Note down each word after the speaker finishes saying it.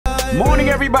Morning,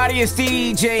 everybody. It's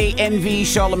DJ NV,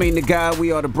 Charlamagne the Guy.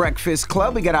 We are the Breakfast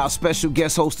Club. We got our special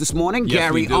guest host this morning,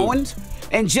 Gary Owens,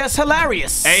 and Just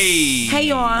Hilarious. Hey,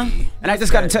 y'all. And I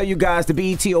just got to tell you guys, the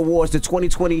BET Awards, the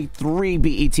 2023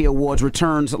 BET Awards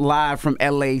returns live from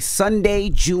LA Sunday,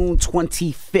 June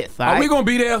 25th. Are we going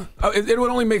to be there? It would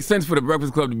only make sense for the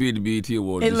Breakfast Club to be at the BET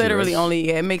Awards. It literally only,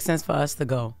 it makes sense for us to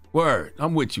go. Word.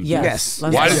 I'm with you. Yes.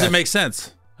 Why does it make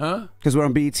sense? Huh? Because we're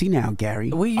on BET now, Gary.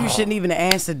 You shouldn't even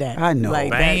have answered that. I know. Like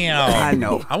Bam. I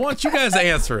know. I want you guys to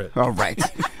answer it. All right.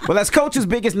 Well, that's Coach's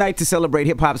biggest night to celebrate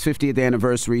hip-hop's 50th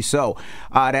anniversary. So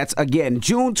that's, again,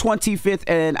 June 25th,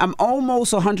 and I'm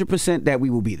almost 100% that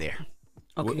we will be there.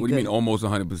 Okay, what do you mean almost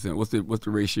 100%? What's the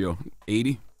ratio?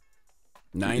 80?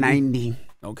 90? 90.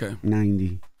 Okay.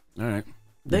 90. All right.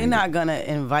 They're not going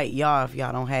to invite y'all if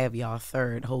y'all don't have y'all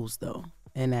third host, though.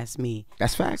 And that's me.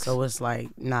 That's facts. So it's like,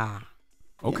 nah.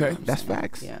 Okay. That's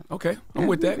facts. Yeah. Okay. I'm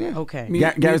with that. Yeah. Okay.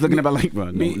 Gary's looking about like,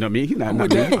 no, me. Not me. I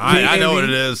know what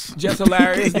it is. Just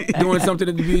Hilarious doing something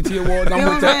at the BET Awards. I'm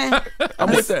with that.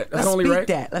 I'm with that. That's only right.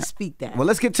 Let's speak that. Well,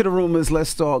 let's get to the rumors.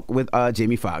 Let's talk with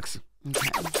Jamie Foxx.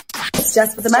 It's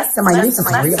just with the mess, and my news is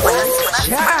real.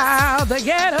 Child, the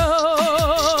ghetto.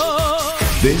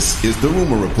 This is the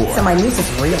Rumor Report So my news is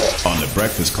real. on The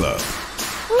Breakfast Club.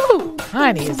 Ooh,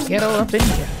 honey, it's ghetto up in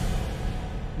here.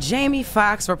 Jamie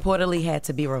Foxx reportedly had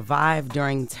to be revived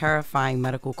during terrifying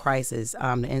medical crisis.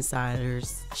 The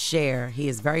insiders share he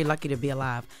is very lucky to be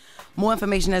alive. More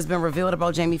information has been revealed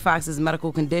about Jamie Foxx's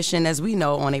medical condition. As we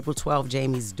know, on April 12th,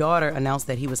 Jamie's daughter announced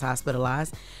that he was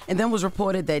hospitalized, and then was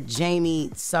reported that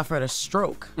Jamie suffered a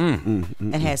stroke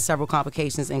and had several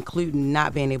complications, including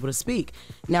not being able to speak.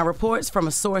 Now, reports from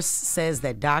a source says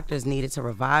that doctors needed to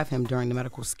revive him during the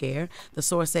medical scare. The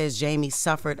source says Jamie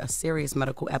suffered a serious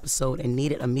medical episode and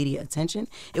needed immediate attention.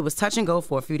 It was touch and go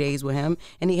for a few days with him,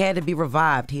 and he had to be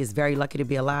revived. He is very lucky to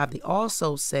be alive. They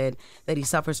also said that he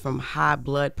suffers from high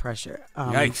blood pressure.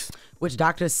 Yikes. Which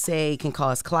doctors say can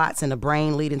cause clots in the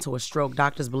brain leading to a stroke.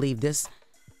 Doctors believe this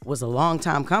was a long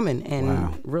time coming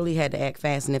and really had to act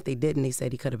fast. And if they didn't, they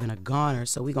said he could have been a goner.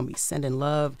 So we're going to be sending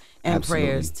love and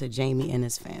prayers to Jamie and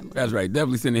his family. That's right.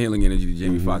 Definitely sending healing energy to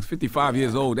Jamie Foxx. 55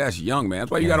 years old, that's young, man.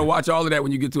 That's why you got to watch all of that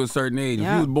when you get to a certain age. If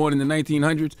you was born in the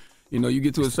 1900s, you know, you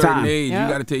get to a certain age, you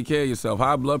got to take care of yourself.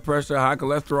 High blood pressure, high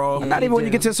cholesterol. Not even when you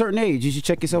get to a certain age, you should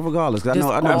check yourself regardless. I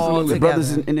know absolutely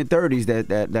brothers in their 30s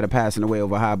that are passing away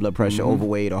over high blood pressure,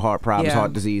 overweight, or heart problems,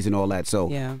 heart disease, and all that. So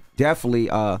definitely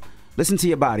listen to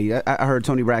your body. I heard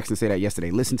Tony Braxton say that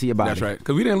yesterday. Listen to your body. That's right.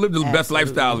 Because we didn't live the best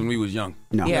lifestyles when we was young.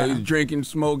 No. You know, drinking,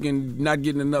 smoking, not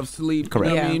getting enough sleep. Correct.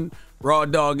 You know what I mean? Raw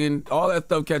dogging. All that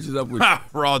stuff catches up with you.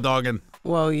 Raw dogging.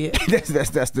 Well, yeah. that's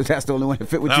the only one that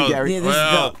fit with you, Gary. Yeah,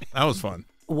 Well, that was fun.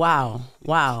 Wow.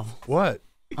 What?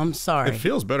 I'm sorry. It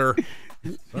feels better.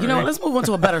 You know, let's move on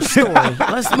to a better story.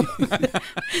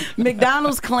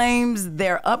 McDonald's claims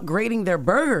they're upgrading their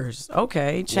burgers.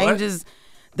 Okay, changes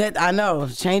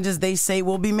they say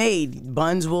will be made.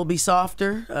 Buns will be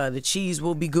softer. The cheese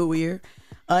will be gooier.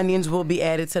 Onions will be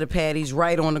added to the patties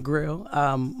right on the grill.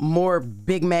 More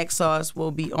Big Mac sauce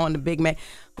will be on the Big Mac.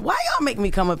 Why y'all make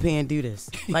me come up here and do this?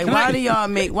 Like, why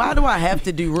do I have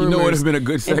to do rumors? You know what would have been a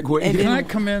good segue? And Can I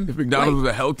come in? If McDonald's was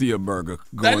a healthier burger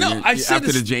going I said after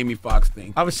this, the Jamie Foxx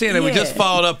thing. I was saying that we just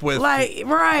followed up with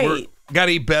got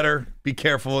to eat better, be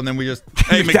careful, and then we just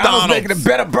McDonald's making a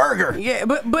better burger. Yeah,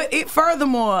 but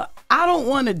furthermore, I don't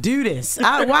want to do this.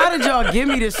 Why did y'all give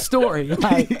me this story?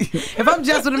 Like, if I'm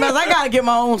just with a mess, I gotta get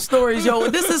my own stories. Yo,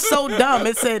 this is so dumb.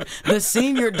 It said the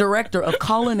senior director of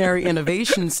culinary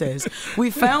innovation says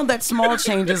we found that small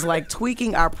changes like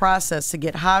tweaking our process to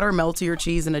get hotter, meltier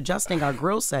cheese and adjusting our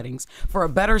grill settings for a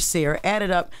better sear added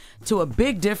up to a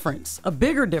bigger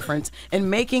difference in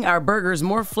making our burgers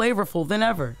more flavorful than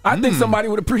ever. I think somebody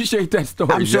would appreciate that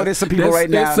story. I'm sure there's some people right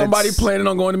now There's somebody planning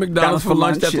on going to McDonald's for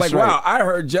lunch that's like, right. wow, I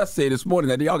heard Just say this morning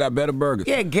that y'all got better burgers.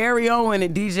 Yeah, Gary Owen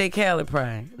and DJ Khaled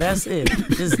probably. That's it.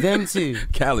 Just them two.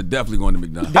 Khaled definitely going to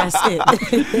McDonald's. That's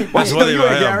it. Why she throw you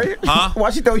in, Gary? Huh? Why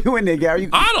she throw you in there, Gary?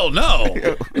 I don't know.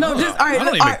 No, just all right. I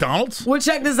don't eat McDonald's. Well,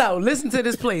 check this out. Listen to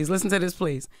this, please. Listen to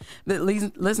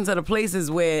the places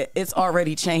where it's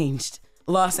already changed.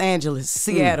 Los Angeles,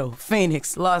 Seattle,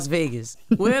 Phoenix, Las Vegas.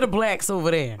 Where are the blacks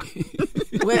over there?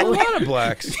 A lot of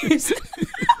blacks. There's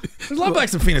a lot of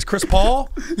blacks in Phoenix. Chris Paul.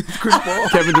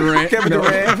 Kevin Durant.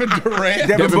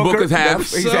 Devin Booker's half.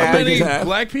 So many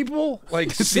black people.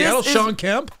 Like Seattle, Sean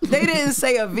Kemp. They didn't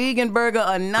say a vegan burger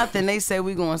or nothing. They said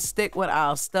we're going to stick with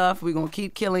our stuff. We're going to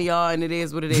keep killing y'all, and it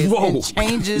is what it is. Whoa. And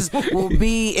changes will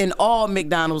be in all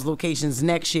McDonald's locations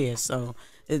next year. So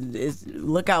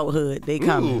look out, hood. They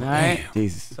coming, all right?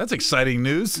 Jesus. That's exciting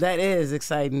news. That is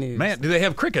exciting news. Man, do they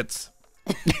have crickets?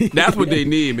 That's what they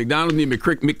need. McDonald's need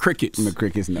McCrickets.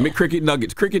 McCrickets, no. McCricket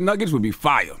nuggets. Cricket nuggets would be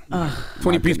fire.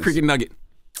 20-piece cricket nugget.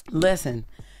 Listen,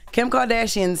 Kim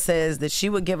Kardashian says that she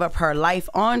would give up her life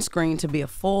on screen to be a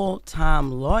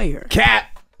full-time lawyer. Cat.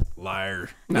 Liar.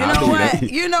 You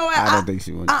know what? I don't think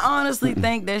she would. I honestly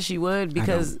think that she would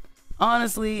because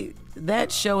honestly,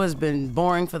 that show has been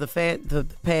boring for the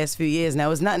past few years. Now,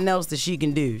 there's nothing else that she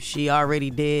can do. She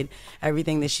already did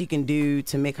everything that she can do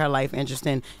to make her life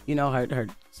interesting. You know, her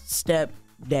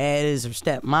stepdad is her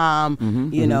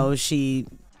stepmom. You know, she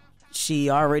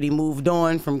already moved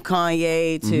on from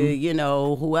Kanye to, you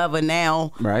know, whoever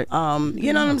now. Right.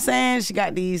 You know what I'm saying? She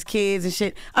got these kids and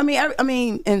shit. I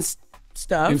mean, and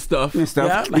stuff.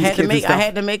 Yeah, I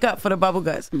had to make up for the bubble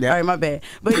guts. All right, my bad.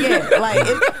 But yeah, like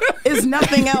it's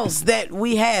nothing else that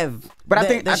we have. But I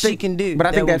think she can do. But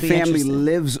I think that family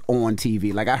lives on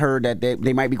TV. Like I heard that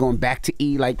they might be going back to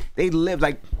E. Like they live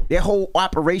like their whole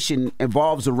operation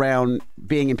evolves around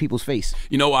being in people's face.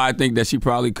 You know why I think that she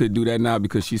probably could do that now?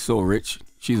 Because she's so rich.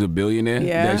 She's a billionaire.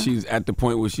 Yeah. That she's at the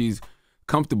point where she's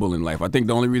comfortable in life. I think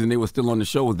the only reason they were still on the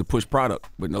show was to push product.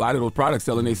 But a lot of those products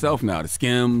selling themselves now. The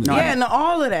Skims. All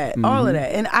of that. All of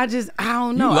that. And I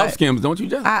don't know. You love Skims, don't you,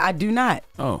 Jess? I do not.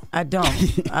 Oh. I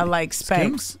don't. I like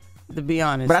Spanx, to be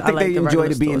honest. But I think like they the enjoy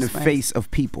to be in the Spanx. face of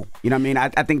people. You know what I mean?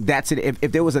 I think that's it.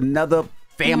 If there was another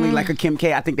family like a Kim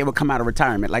K, I think they would come out of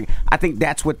retirement. Like I think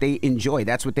that's what they enjoy.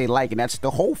 That's what they like, and that's the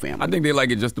whole family. I think they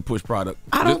like it just to push product.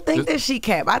 I don't think that she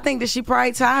capped. I think that she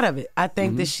probably tired of it. I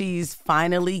think that she's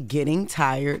finally getting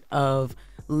tired of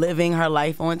living her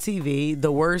life on TV.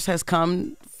 The worst has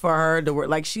come for her.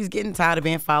 Like she's getting tired of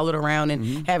being followed around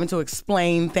and having to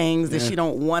explain things that she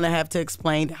don't want to have to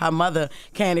explain. Her mother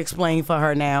can't explain for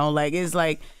her now.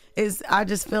 I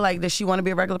just feel like that she want to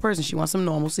be a regular person. She wants some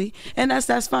normalcy, and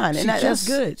that's fine, and that's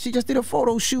good. She just did a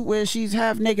photo shoot where she's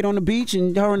half naked on the beach,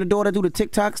 and her and the daughter do the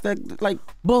TikToks.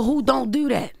 But who don't do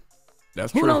that?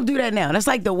 That's Who true. don't do that now? That's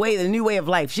like the new way of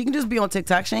life. She can just be on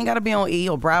TikTok. She ain't got to be on E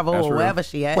or Bravo or wherever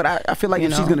she at. But I feel like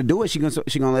if she's gonna do it, she's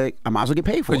gonna like, I might as well get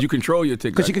paid for it. Because you control your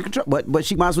TikTok. Because she can control, but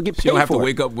she might as well get paid for it. She don't have to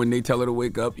wake up when they tell her to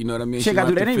wake up. You know what I mean? She ain't got to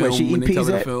do that anyway. She EPs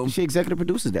that. Film. She executive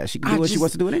produces that. She can do what she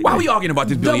wants to do it anyway. Why are we arguing about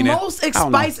this billionaire?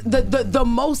 The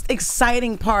most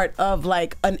exciting part of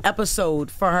like an episode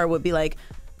for her would be like,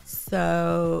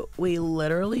 so we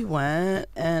literally went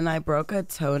and I broke a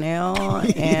toenail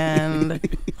and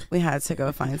we had to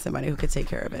go find somebody who could take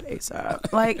care of it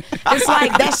ASAP. Like it's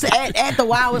like that's at the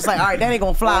while it's like, all right, that ain't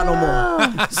gonna fly no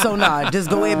more. So nah, just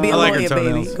go ahead and be a lawyer,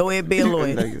 baby. Go ahead and be a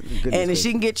lawyer. And if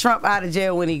she can get Trump out of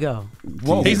jail when he go.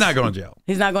 Whoa. He's not going to jail.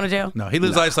 He's not going to jail? No, he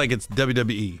lives life like it's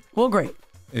WWE. Well, great.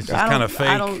 It's just kind of fake.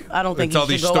 I don't think it's all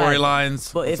these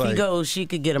storylines. But if he goes, she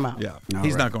could get him out. Yeah,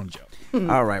 he's not going to jail.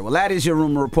 All right, well, that is your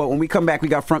rumor report. When we come back, we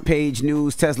got front page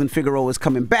news. Teslin Figaro is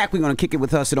coming back. We're going to kick it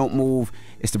with her, so don't move.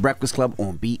 It's The Breakfast Club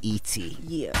on BET.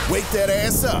 Yeah. Wake that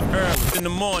ass up. Early in the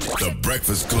morning. The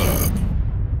Breakfast Club.